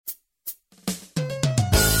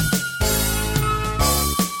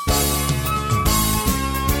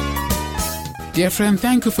Dear friend,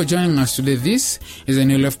 thank you for joining us today. This is a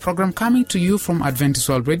New Life program coming to you from Adventist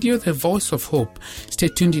World Radio, the voice of hope. Stay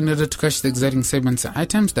tuned in order to catch the exciting segments and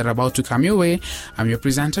items that are about to come your way. I'm your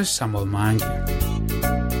presenter, Samuel Mangi.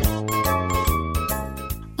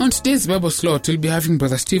 On today's Bible slot, we'll be having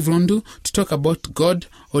Brother Steve Rundu to talk about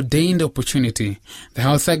God-ordained opportunity. The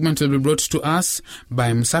health segment will be brought to us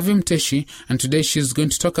by Musavi Mteshi, and today she's going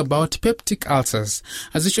to talk about peptic ulcers.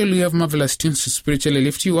 As usual, we have marvelous tunes to spiritually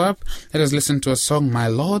lift you up. Let us listen to a song, My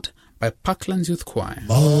Lord, by Parklands Youth Choir.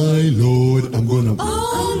 My Lord, I'm gonna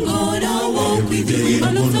walk with you.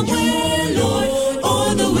 I'm gonna walk, Lord,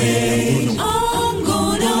 all the way. I'm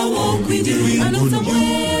gonna walk with you. I'm gonna walk,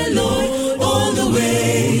 Lord, all the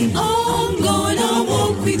way. I'm gonna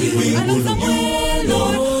walk with you. I'm gonna walk,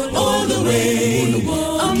 Lord, all the way.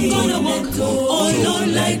 I'm gonna walk, oh Lord,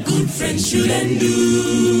 like good friends should and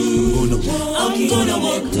do. I'm gonna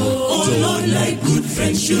walk, oh Lord, like good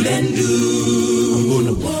friends should and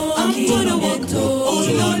do. I'm gonna walk, oh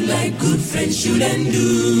Lord, like good friends should and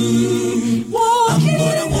do. I'm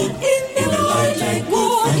gonna walk in the light like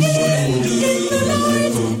good friends should and do.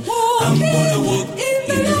 I'm gonna walk in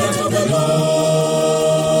the light of the Lord.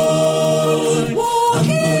 I'm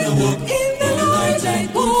gonna walk in the light like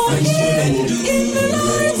good friends should and do.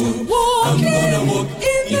 I'm gonna walk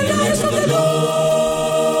in the light of the Lord.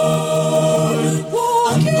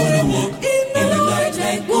 I'm gonna walk in the light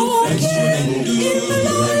like good friends should and do.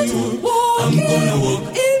 I'm gonna walk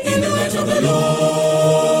in the light of the Lord.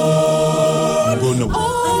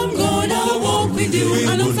 I'm gonna walk with you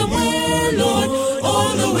and I'm somewhere, Lord,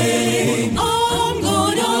 all the way. I'm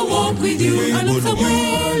gonna walk with you and I'm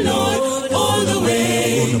somewhere, Lord, all the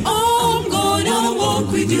way. I'm gonna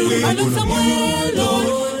walk with you and I'm somewhere, Lord,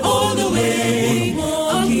 all the way.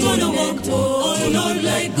 I'm gonna walk, oh Lord,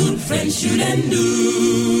 like good friends should and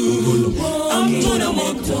do. I'm gonna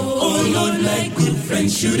walk, oh Lord, like good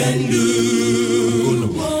friends should and do.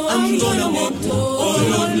 I'm gonna walk, oh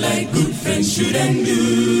Lord, like good friends should and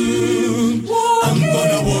do. I'm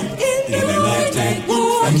gonna walk in the light like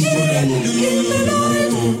good friends should and do.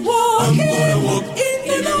 I'm gonna walk in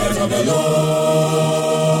the light of the Lord.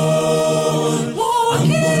 I'm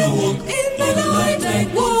gonna walk in the light like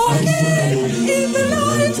good friends should and do.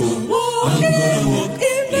 I'm gonna walk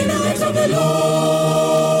in the light of the Lord.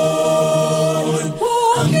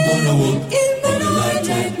 I'm gonna walk in the light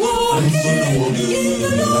like good friends should and do.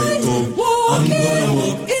 I'm gonna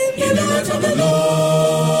walk in the light of the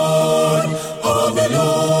Lord, of the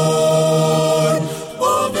Lord,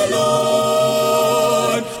 of the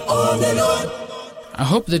Lord, of the Lord. I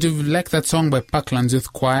hope that you like that song by Parklands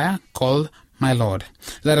Youth Choir called My Lord.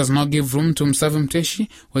 Let us now give room to Musavi Mteshi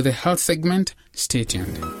with the health segment. Stay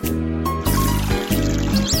tuned.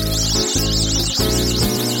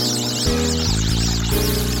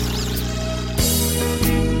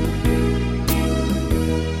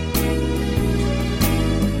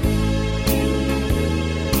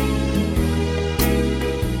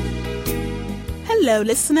 Hello,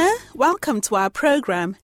 listener. Welcome to our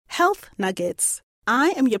program, Health Nuggets.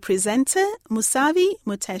 I am your presenter, Musavi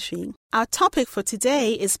Mteshi. Our topic for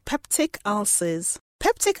today is peptic ulcers.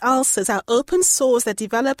 Peptic ulcers are open sores that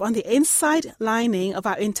develop on the inside lining of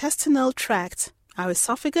our intestinal tract, our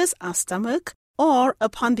esophagus, our stomach, or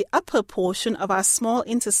upon the upper portion of our small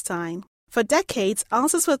intestine. For decades,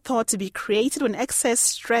 ulcers were thought to be created when excess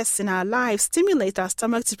stress in our lives stimulated our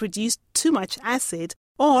stomach to produce too much acid,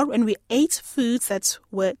 or when we ate foods that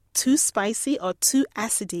were too spicy or too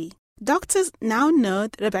acidy. Doctors now know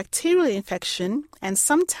that a bacterial infection and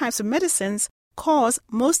some types of medicines cause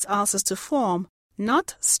most ulcers to form,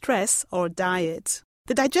 not stress or diet.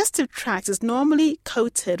 The digestive tract is normally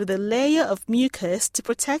coated with a layer of mucus to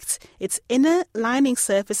protect its inner lining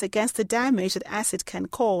surface against the damage that acid can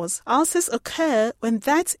cause. Ulcers occur when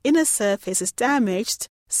that inner surface is damaged,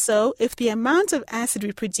 so if the amount of acid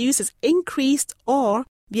we produce is increased or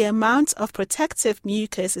the amount of protective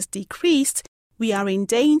mucus is decreased, we are in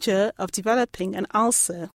danger of developing an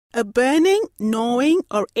ulcer. A burning, gnawing,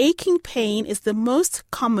 or aching pain is the most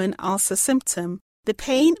common ulcer symptom. The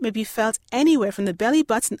pain may be felt anywhere from the belly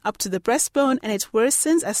button up to the breastbone, and it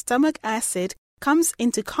worsens as stomach acid comes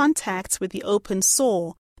into contact with the open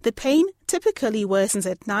sore. The pain typically worsens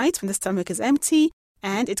at night when the stomach is empty,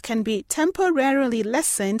 and it can be temporarily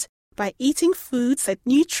lessened by eating foods that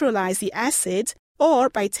neutralize the acid or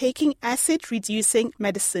by taking acid-reducing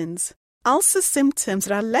medicines. Ulcer symptoms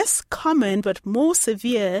that are less common but more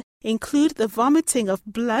severe include the vomiting of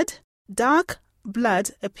blood, dark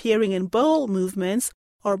blood appearing in bowel movements,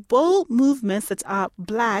 or bowel movements that are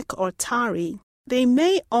black or tarry. There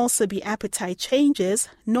may also be appetite changes,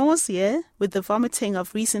 nausea with the vomiting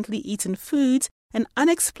of recently eaten foods, and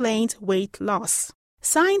unexplained weight loss.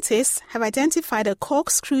 Scientists have identified a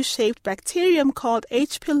corkscrew-shaped bacterium called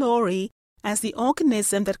H. pylori as the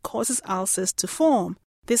organism that causes ulcers to form.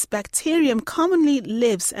 This bacterium commonly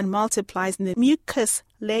lives and multiplies in the mucus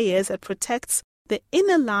layers that protects the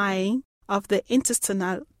inner lining of the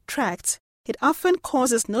intestinal tract. It often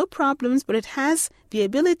causes no problems, but it has the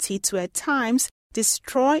ability to at times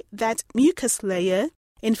destroy that mucus layer,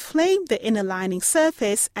 inflame the inner lining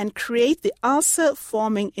surface, and create the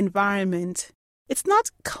ulcer-forming environment. It's not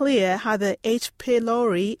clear how the H.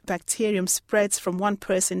 pylori bacterium spreads from one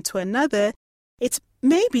person to another. It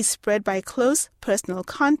may be spread by close personal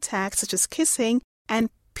contact, such as kissing, and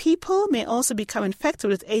people may also become infected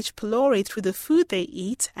with H. pylori through the food they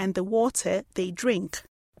eat and the water they drink.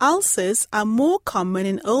 Ulcers are more common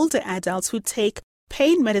in older adults who take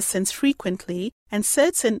pain medicines frequently, and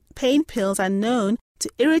certain pain pills are known to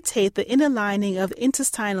irritate the inner lining of the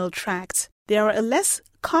intestinal tract. They are a less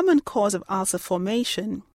common cause of ulcer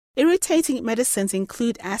formation. Irritating medicines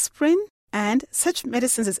include aspirin and such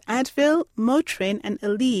medicines as Advil, Motrin, and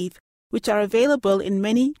Aleve, which are available in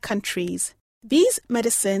many countries. These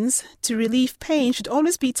medicines to relieve pain should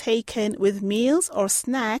always be taken with meals or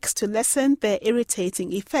snacks to lessen their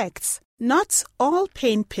irritating effects. Not all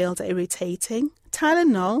pain pills are irritating.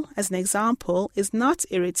 Tylenol, as an example, is not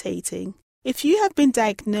irritating. If you have been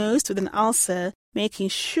diagnosed with an ulcer, making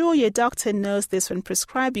sure your doctor knows this when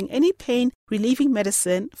prescribing any pain-relieving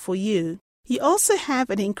medicine for you. You also have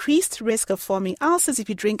an increased risk of forming ulcers if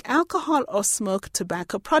you drink alcohol or smoke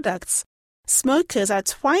tobacco products. Smokers are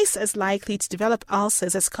twice as likely to develop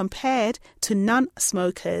ulcers as compared to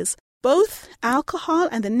non-smokers. Both alcohol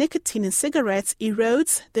and the nicotine in cigarettes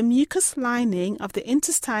erodes the mucus lining of the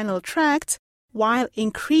intestinal tract while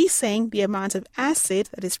increasing the amount of acid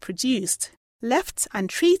that is produced. Left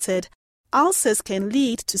untreated, ulcers can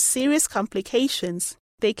lead to serious complications.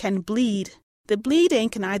 They can bleed. The bleeding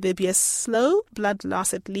can either be a slow blood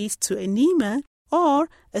loss that leads to anemia or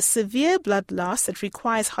a severe blood loss that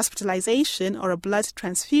requires hospitalization or a blood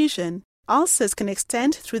transfusion. Ulcers can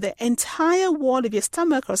extend through the entire wall of your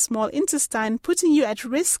stomach or small intestine, putting you at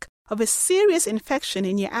risk of a serious infection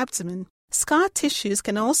in your abdomen. Scar tissues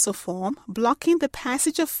can also form, blocking the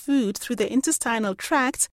passage of food through the intestinal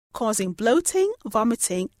tract, causing bloating,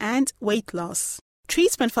 vomiting, and weight loss.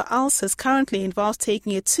 Treatment for ulcers currently involves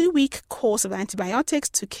taking a 2-week course of antibiotics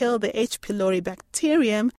to kill the H. pylori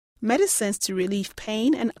bacterium, medicines to relieve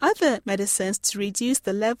pain, and other medicines to reduce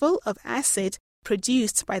the level of acid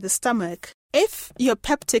produced by the stomach. If your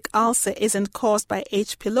peptic ulcer isn't caused by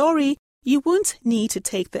H. pylori, you won't need to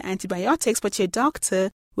take the antibiotics, but your doctor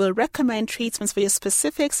will recommend treatments for your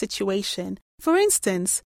specific situation. For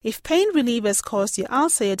instance, if pain relievers caused your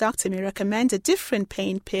ulcer, your doctor may recommend a different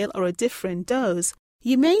pain pill or a different dose.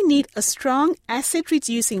 You may need a strong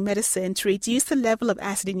acid-reducing medicine to reduce the level of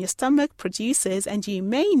acid in your stomach produces, and you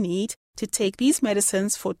may need to take these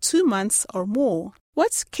medicines for 2 months or more.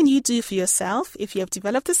 What can you do for yourself if you have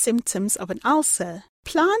developed the symptoms of an ulcer?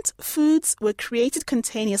 Plant foods were created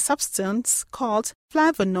containing a substance called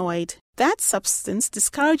flavonoid. That substance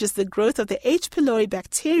discourages the growth of the H. pylori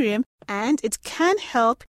bacterium, and it can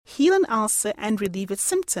help heal an ulcer and relieve its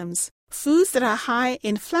symptoms. Foods that are high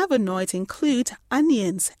in flavonoids include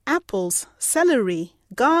onions, apples, celery,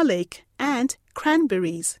 garlic, and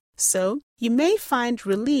cranberries. So, you may find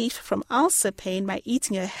relief from ulcer pain by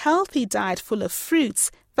eating a healthy diet full of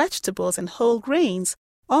fruits, vegetables, and whole grains.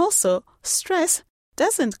 Also, stress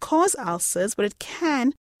doesn't cause ulcers, but it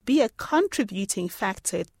can be a contributing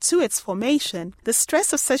factor to its formation. The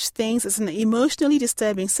stress of such things as an emotionally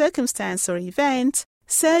disturbing circumstance or event,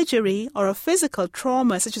 surgery, or a physical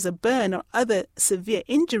trauma such as a burn or other severe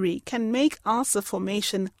injury can make ulcer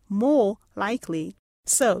formation more likely.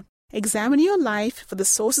 So, examine your life for the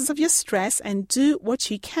sources of your stress and do what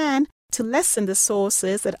you can to lessen the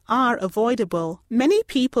sources that are avoidable. Many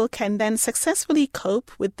people can then successfully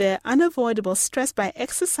cope with their unavoidable stress by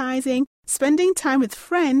exercising, spending time with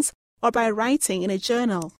friends, or by writing in a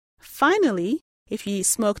journal. Finally, if you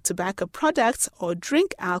smoke tobacco products or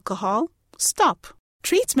drink alcohol, stop.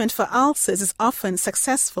 Treatment for ulcers is often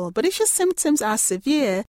successful, but if your symptoms are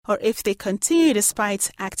severe or if they continue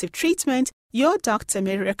despite active treatment, your doctor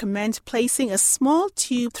may recommend placing a small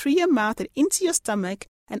tube through your mouth and into your stomach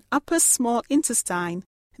and upper small intestine.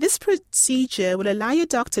 This procedure will allow your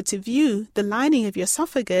doctor to view the lining of your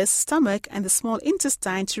esophagus, stomach, and the small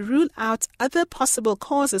intestine to rule out other possible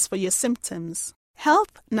causes for your symptoms.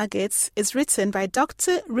 Health Nuggets is written by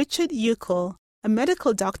Dr. Richard Uckel, a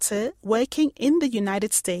medical doctor working in the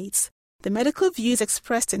United States. The medical views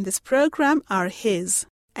expressed in this program are his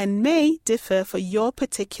and may differ for your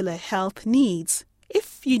particular health needs.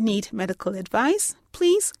 If you need medical advice,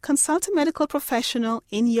 please consult a medical professional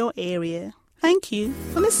in your area. Thank you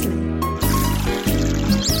for listening.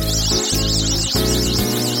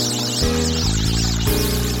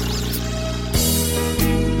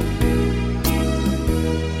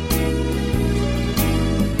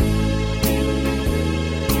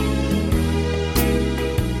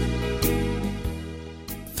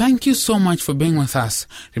 Thank you so much for being with us.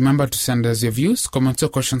 Remember to send us your views, comments or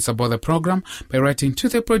questions about the program by writing to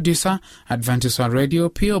the producer, Adventist World Radio,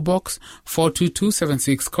 PO Box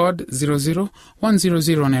 42276, code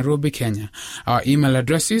 00100, Nairobi, Kenya. Our email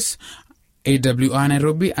address is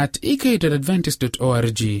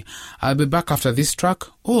awrnairobi@ek.adventist.org. I'll be back after this track,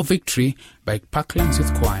 Oh Victory, by Parklands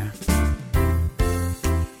Youth Choir.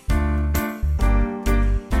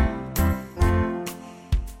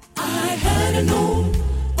 I had an old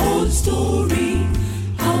story,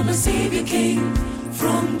 how my Savior came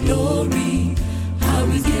from glory, how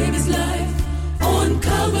he gave his life on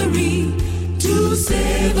Calvary to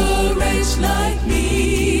save a wretch like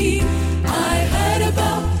me. I heard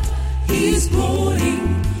about his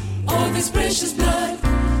groaning, of his precious blood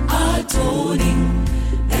atoning,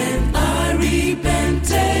 and I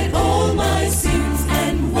repented all my sins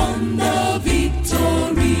and won the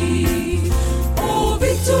victory. Oh,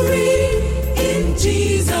 victory in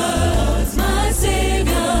Jesus, my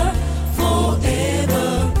Savior,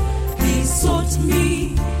 forever. He sought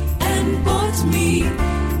me and bought me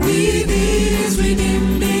with his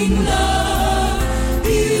redeeming love.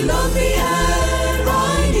 He loved me and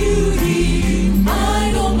I knew him.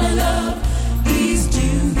 I know my love is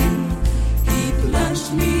due him. He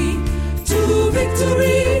plunged me to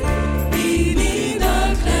victory beneath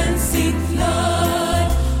the cleansing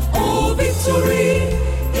flood. Oh, victory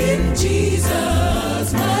in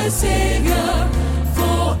Jesus, my Savior,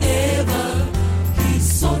 forever. He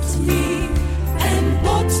sought me and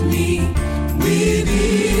bought me with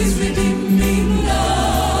his redeeming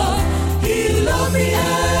love. He loved me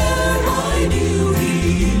and I knew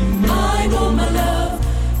him. I know my love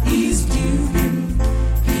is due him.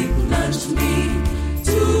 He plunged me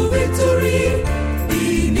to victory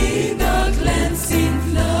beneath the cleansing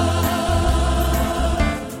flood.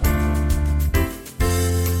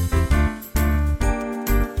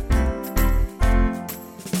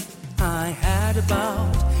 I had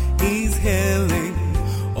about his healing,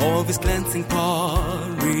 all his cleansing power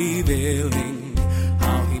revealing,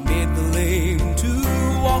 how he made the lame to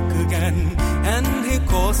walk again, and he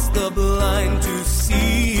caused the blind to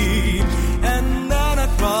see. And then I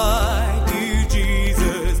cried, dear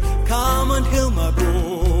Jesus, come and heal my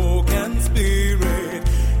broken spirit.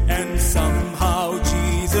 And somehow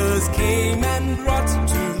Jesus came and brought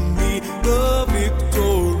to me the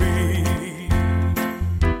victory.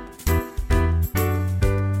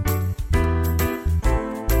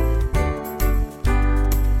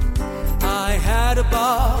 I had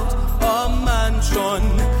about a mansion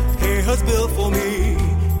he has built for me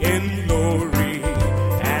in glory.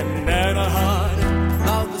 And then I heard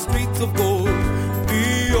how the streets of gold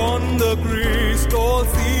beyond the crystal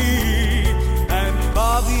sea, and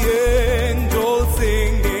above the angels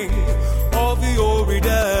singing of the old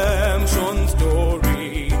redemption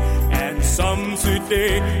story. And some sweet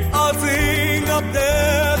day I'll sing up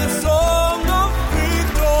there the song of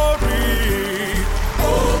victory.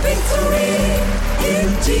 Oh, victory in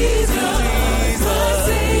Jesus, my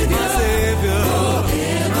Savior,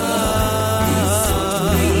 forever. He sought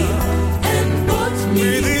me and bought me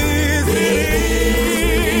With his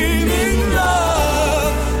redeeming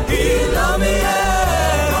love, he loved me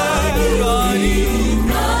and I knew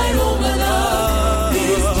him. I know my love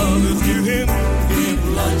is due him. He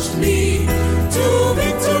plunged me to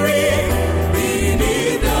victory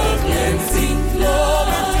beneath the cleansing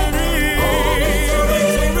flood. Oh,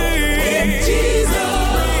 victory in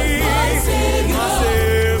Jesus, my Savior,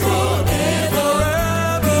 forever.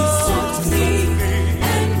 He sought me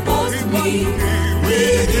and bought me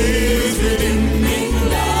with his redeeming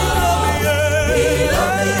love. He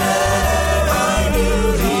loved me and I knew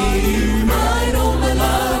him. I know my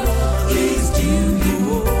love is due him.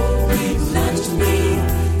 He plunged me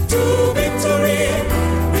to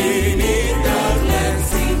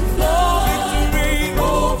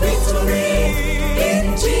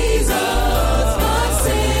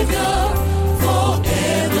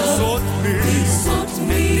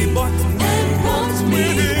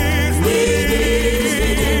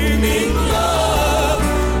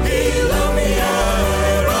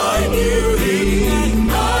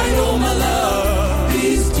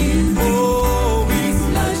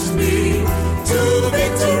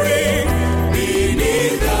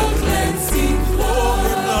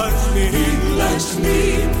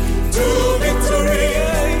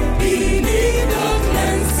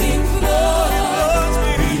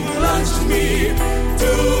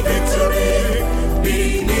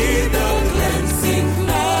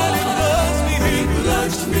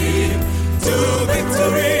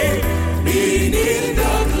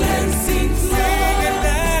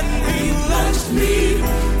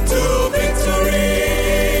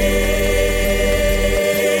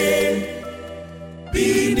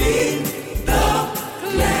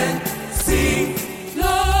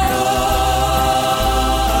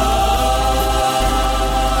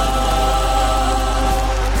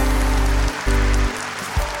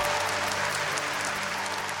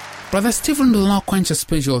Brother Stephen will now quench your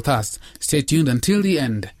spiritual thirst. Stay tuned until the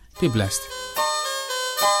end. Be blessed.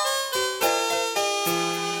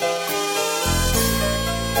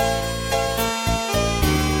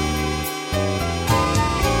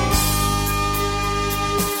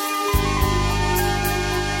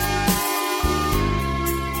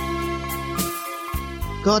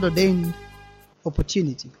 God-ordained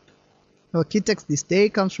opportunity. Our key text this day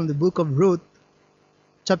comes from the book of Ruth,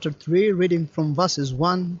 chapter 3, reading from verses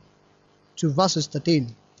 1 to verses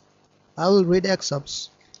 13. I will read excerpts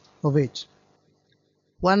of it.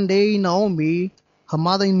 One day Naomi, her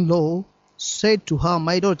mother-in-law, said to her,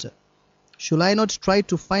 "My daughter, should I not try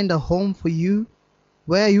to find a home for you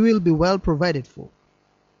where you will be well provided for?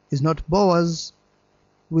 Is not Boaz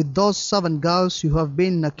with those servant girls who have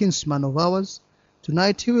been a kinsman of ours?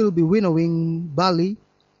 Tonight he will be winnowing barley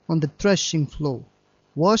on the threshing floor.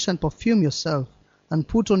 Wash and perfume yourself, and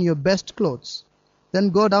put on your best clothes.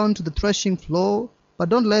 Then go down to the threshing floor, but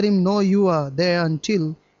don't let him know you are there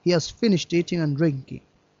until he has finished eating and drinking.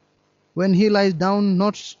 When he lies down,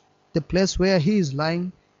 not the place where he is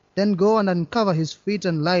lying, then go and uncover his feet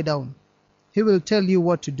and lie down. He will tell you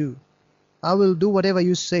what to do." "I will do whatever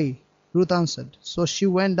you say," Ruth answered. So she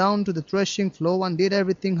went down to the threshing floor and did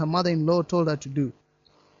everything her mother-in-law told her to do.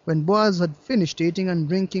 When Boaz had finished eating and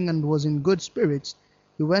drinking and was in good spirits,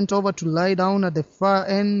 he went over to lie down at the far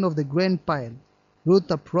end of the grain pile.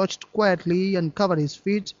 Ruth approached quietly and covered his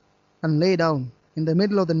feet and lay down. In the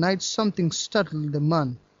middle of the night something startled the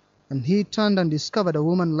man, and he turned and discovered a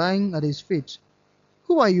woman lying at his feet.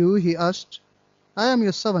 "Who are you?" he asked. "I am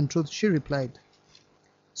your servant Ruth," she replied.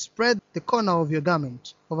 "Spread the corner of your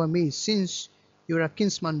garment over me, since you are a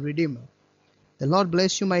kinsman redeemer." "The Lord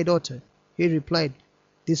bless you, my daughter," he replied.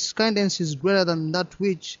 "This kindness is greater than that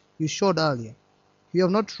which you showed earlier. You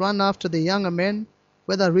have not run after the younger men,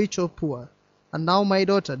 whether rich or poor. And now, my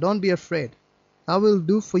daughter, don't be afraid. I will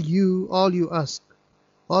do for you all you ask.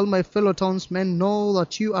 All my fellow townsmen know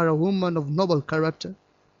that you are a woman of noble character.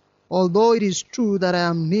 Although it is true that I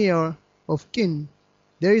am near of kin,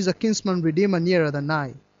 there is a kinsman redeemer nearer than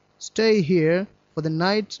I. Stay here for the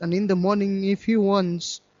night, and in the morning, if he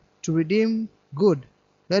wants to redeem, good,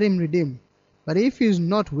 let him redeem. But if he is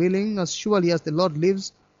not willing, as surely as the Lord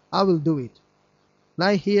lives, I will do it.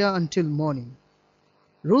 Lie here until morning."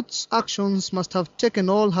 Ruth's actions must have taken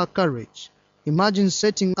all her courage. Imagine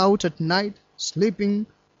setting out at night, sleeping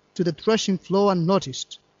to the threshing floor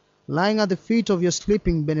unnoticed, lying at the feet of your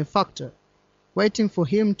sleeping benefactor, waiting for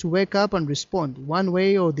him to wake up and respond, one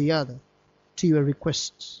way or the other, to your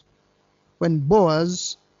requests. When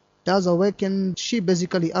Boaz does awaken, she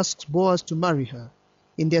basically asks Boaz to marry her.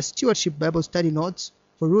 In their Stewardship Bible study notes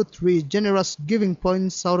for Ruth read generous giving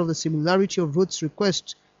points out of the similarity of Ruth's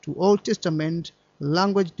request to Old Testament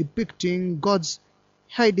language depicting God's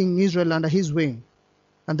hiding Israel under his wing,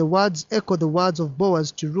 and the words echo the words of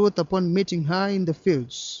Boaz to Ruth upon meeting her in the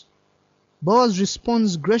fields. Boaz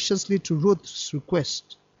responds graciously to Ruth's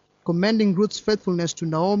request, commending Ruth's faithfulness to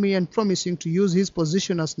Naomi and promising to use his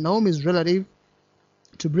position as Naomi's relative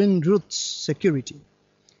to bring Ruth's security.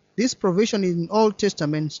 This provision in Old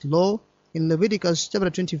Testament law in Leviticus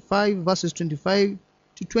chapter 25 verses 25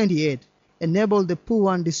 to 28 enabled the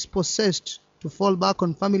poor and dispossessed to fall back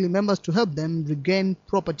on family members to help them regain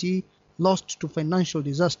property lost to financial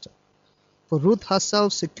disaster. For Ruth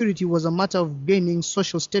herself, security was a matter of gaining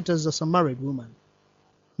social status as a married woman.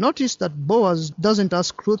 Notice that Boaz doesn't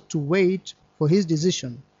ask Ruth to wait for his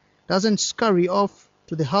decision, doesn't scurry off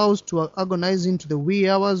to the house to agonize into the wee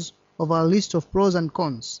hours of our list of pros and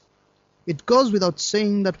cons. It goes without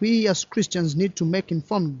saying that we as Christians need to make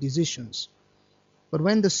informed decisions. But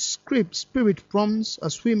when the Spirit prompts,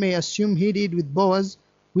 as we may assume he did with Boaz,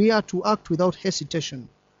 we are to act without hesitation.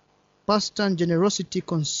 Pastor and generosity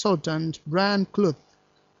consultant Brian Clough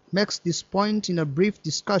makes this point in a brief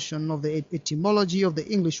discussion of the etymology of the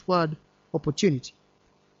English word opportunity.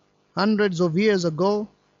 Hundreds of years ago,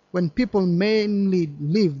 when people mainly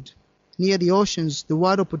lived near the oceans, the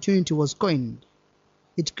word opportunity was coined.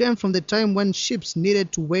 It came from the time when ships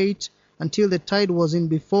needed to wait until the tide was in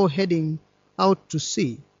before heading out to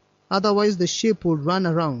sea. Otherwise, the ship would run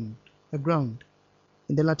aground.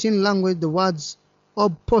 In the Latin language, the words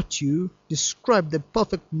opportu describe the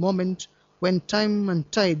perfect moment when time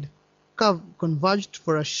and tide converged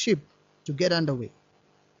for a ship to get underway.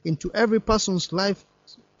 Into every person's life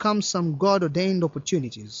comes some God-ordained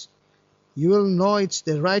opportunities. You will know it's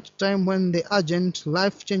the right time when the urgent,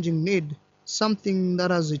 life-changing need, something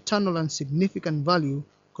that has eternal and significant value,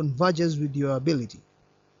 converges with your ability.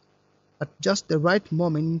 At just the right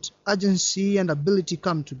moment, urgency and ability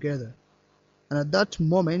come together. And at that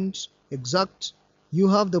moment, exact, you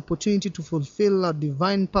have the opportunity to fulfill a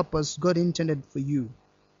divine purpose God intended for you.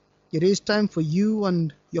 It is time for you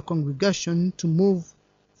and your congregation to move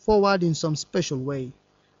forward in some special way.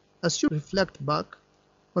 As you reflect back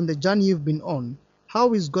on the journey you've been on,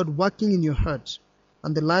 how is God working in your heart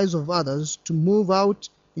and the lives of others to move out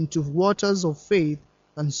into waters of faith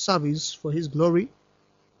and service for His glory?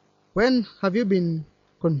 When have you been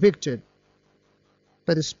convicted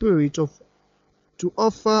by the Spirit to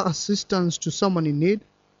offer assistance to someone in need?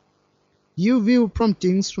 Do you view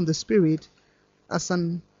promptings from the Spirit as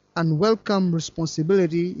an unwelcome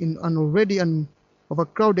responsibility in an already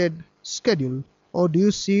overcrowded schedule, or do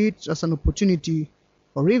you see it as an opportunity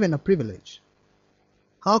or even a privilege?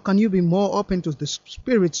 How can you be more open to the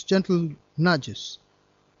Spirit's gentle nudges?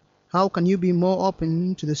 How can you be more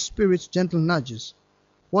open to the Spirit's gentle nudges?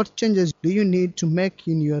 What changes do you need to make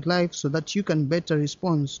in your life so that you can better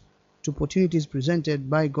respond to opportunities presented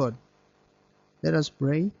by God? Let us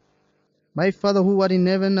pray. My Father who art in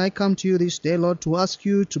heaven, I come to you this day, Lord, to ask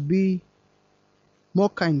you to be more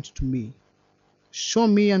kind to me. Show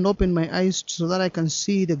me and open my eyes so that I can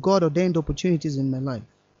see the God-ordained opportunities in my life.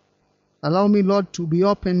 Allow me, Lord, to be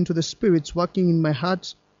open to the Spirit's working in my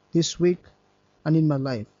heart this week and in my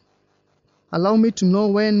life. Allow me to know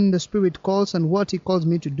when the Spirit calls and what He calls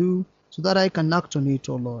me to do so that I can act on it,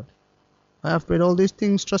 O Lord. I have prayed all these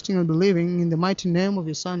things, trusting and believing in the mighty name of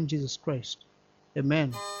your Son, Jesus Christ.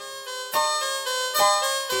 Amen.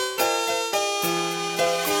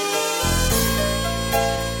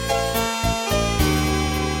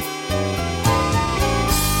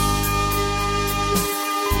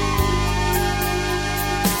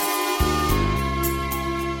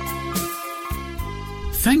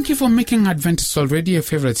 Thank you for making Adventist World Radio your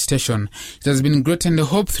favorite station. It has been great, and I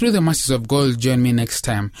hope through the mercies of God, join me next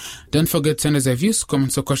time. Don't forget to send us your views,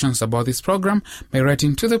 comments, or questions about this program by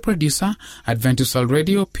writing to the producer, Adventist World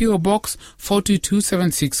Radio, P.O. Box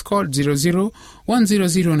 42276, code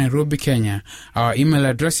 00100, Nairobi, Kenya. Our email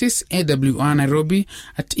address is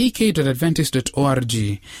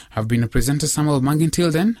awrnairobi@ek.adventist.org. I've been a presenter, Samuel Mang.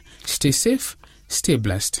 Until then, stay safe, stay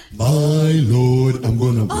blessed. My Lord, I'm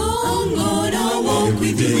gonna walk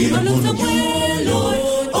with you. I'm not somewhere, Lord,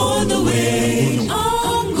 all the way.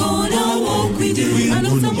 I'm gonna walk with you. I'm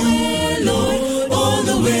not somewhere, Lord, all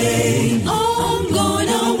the way. I'm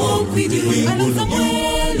gonna walk with you. I'm not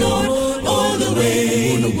somewhere, Lord, all the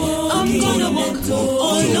way. I'm gonna walk,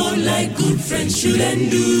 oh Lord, like good friends should and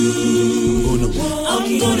do.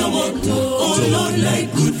 I'm gonna walk, oh Lord,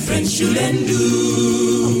 like good friends should and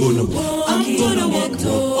do. I'm gonna walk,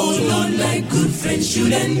 oh Lord, like good friends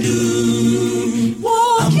should and do.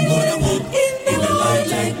 I'm gonna walk in the light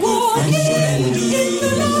like good friends should and do.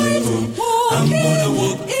 I'm gonna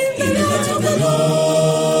walk in the light of the Lord.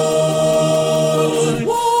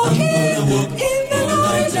 I'm gonna walk in the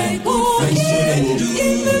light like good friends should and do.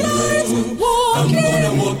 I'm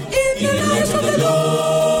gonna walk in the light of the Lord.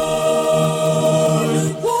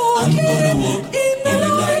 I'm gonna walk in the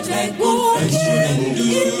light like good friends should and do.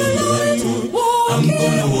 I'm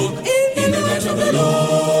gonna walk in the light of the Lord.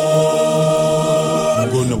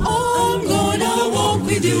 I'm gonna walk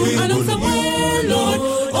with you. I know somewhere, Lord,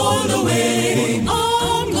 all the way.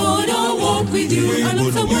 I'm gonna walk with you. I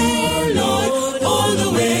know somewhere, Lord, all the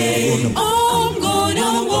way. I'm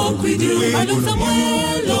gonna walk with you. I know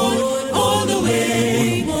somewhere, Lord, all the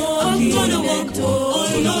way. I'm gonna walk,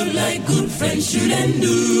 oh Lord, like good friends should and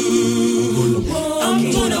do.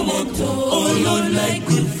 I'm gonna walk, oh Lord, like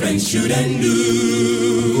good friends should and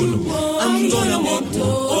do. I'm gonna walk,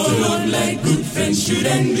 oh Lord, like good friends should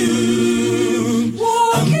and do.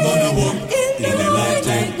 I'm gonna walk in the light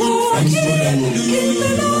like good friends should and do.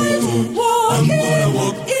 I'm gonna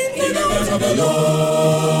walk in the light of the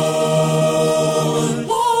Lord.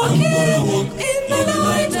 I'm gonna walk in the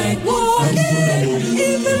light like good friends should and do.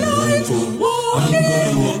 I'm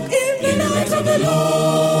gonna walk in the light of the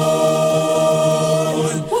Lord.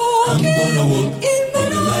 I'm gonna walk in the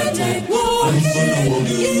light like good friends should and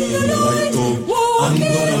do. I'm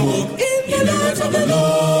gonna walk in the light of the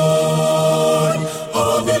Lord,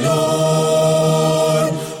 of the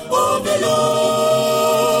Lord, of the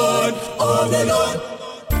Lord, of the Lord.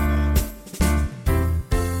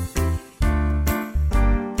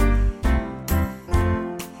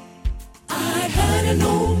 I had an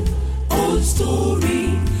old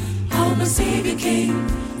story, how my Savior came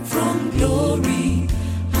from glory,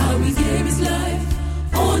 how He gave His life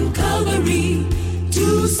on Calvary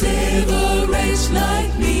to save a wretch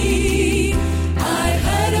like me. I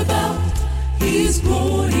heard about His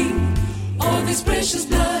groaning, of His precious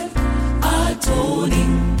blood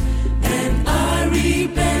atoning, and I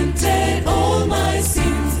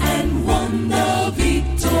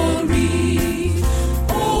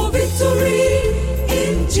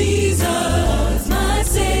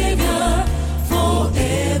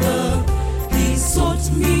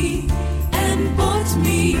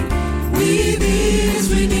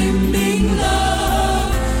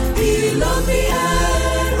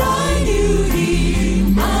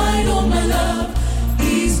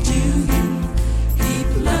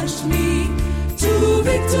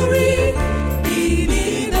victory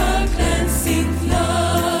beneath the cleansing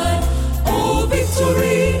flood. Oh,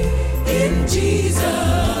 victory in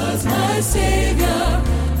Jesus, my Savior,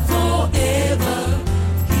 forever.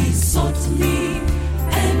 He sought me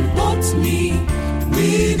and bought me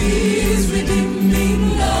with his redeeming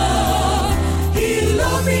love. He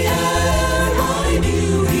loved me and I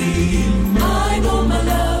knew him. I know my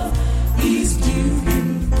love is due him.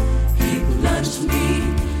 He plunged me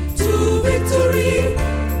to victory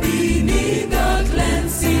beneath the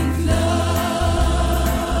cleansing flood.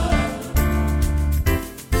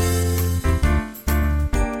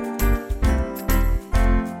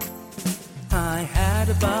 I had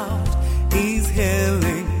about his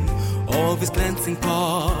healing, all his cleansing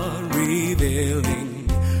power revealing,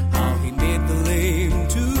 how he made the lame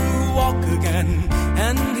to walk again,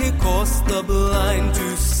 and he caused the blind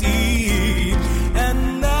to see.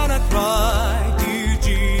 And then I cried, dear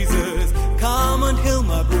Jesus, come and heal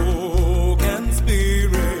my broken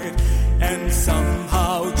spirit. And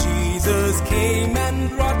somehow Jesus came and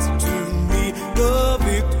brought to me the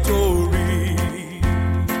victory.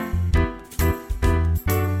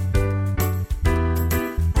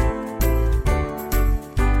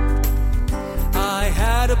 I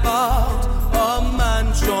had about a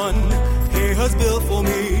mansion he has built for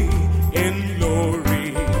me in glory,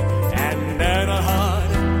 and then I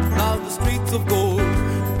heard how the streets of gold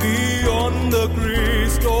beyond the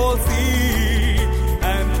crystal sea,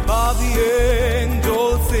 and how the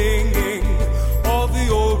angels singing of the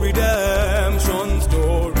old redemption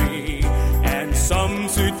story. And some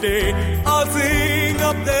sweet day I'll sing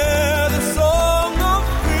up there the song of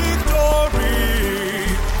victory.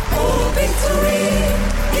 Oh, victory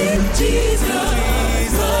in Jesus,